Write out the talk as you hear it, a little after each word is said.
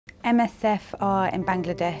MSF are in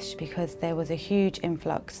Bangladesh because there was a huge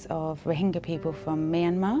influx of Rohingya people from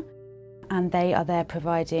Myanmar, and they are there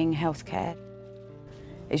providing healthcare.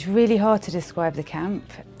 It's really hard to describe the camp.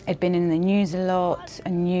 It'd been in the news a lot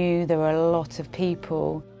and knew there were a lot of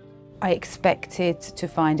people. I expected to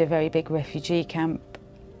find a very big refugee camp.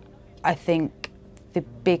 I think the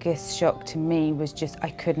biggest shock to me was just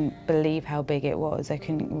I couldn't believe how big it was. I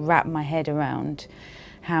couldn't wrap my head around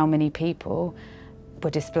how many people were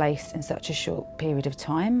displaced in such a short period of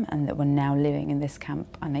time and that were now living in this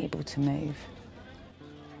camp unable to move.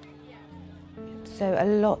 So a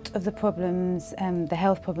lot of the problems, the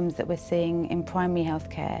health problems that we're seeing in primary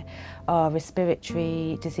healthcare are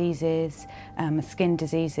respiratory diseases, skin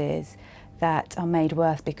diseases that are made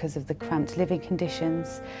worse because of the cramped living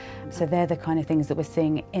conditions. So they're the kind of things that we're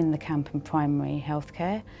seeing in the camp and primary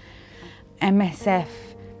healthcare. MSF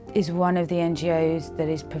is one of the NGOs that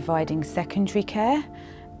is providing secondary care.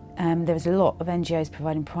 There's a lot of NGOs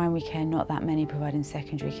providing primary care, not that many providing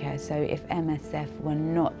secondary care. So if MSF were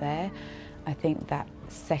not there, I think that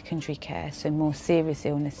secondary care, so more serious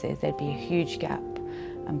illnesses, there'd be a huge gap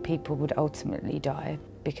and people would ultimately die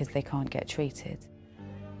because they can't get treated.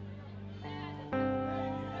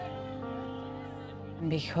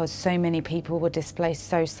 Because so many people were displaced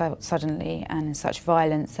so suddenly and in such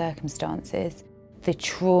violent circumstances, the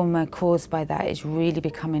trauma caused by that is really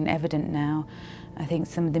becoming evident now. I think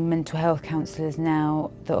some of the mental health counsellors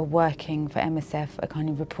now that are working for MSF are kind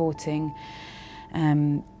of reporting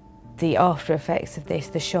the after effects of this.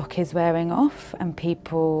 The shock is wearing off and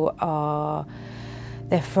people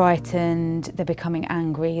they're frightened, they're becoming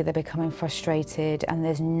angry, they're becoming frustrated, and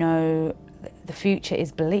the future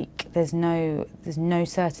is bleak. There's no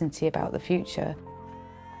certainty about the future.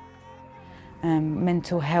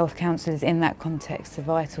 Mental health counsellors in that context are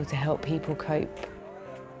vital to help people cope.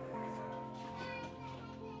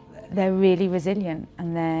 They're really resilient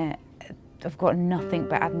and I've got nothing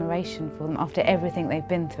but admiration for them. After everything they've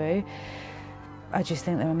been through, I just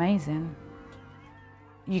think they're amazing.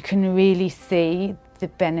 You can really see the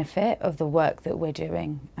benefit of the work that we're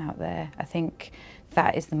doing out there. I think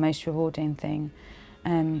that is the most rewarding thing.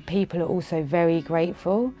 People are also very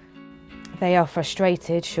grateful. They are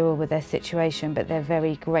frustrated, sure, with their situation, but they're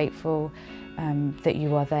very grateful that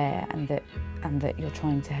you are there and that you're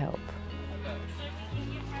trying to help.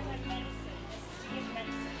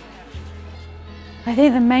 I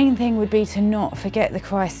think the main thing would be to not forget the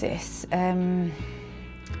crisis.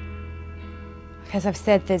 As I've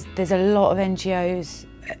said, there's a lot of NGOs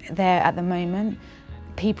there at the moment.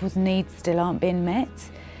 People's needs still aren't being met.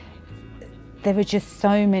 There are just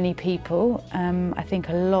so many people. I think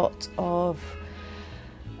a lot of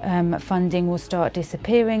funding will start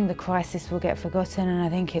disappearing, the crisis will get forgotten, and I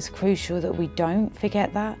think it's crucial that we don't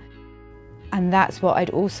forget that. And that's what I'd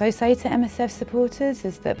also say to MSF supporters,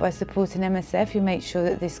 is that by supporting MSF you make sure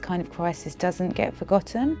that this kind of crisis doesn't get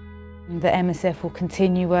forgotten. That MSF will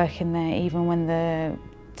continue working there even when the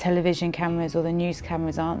television cameras or the news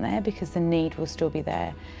cameras aren't there, because the need will still be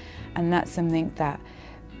there. And that's something that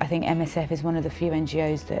I think MSF is one of the few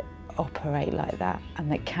NGOs that operate like that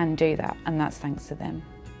and that can do that, and that's thanks to them.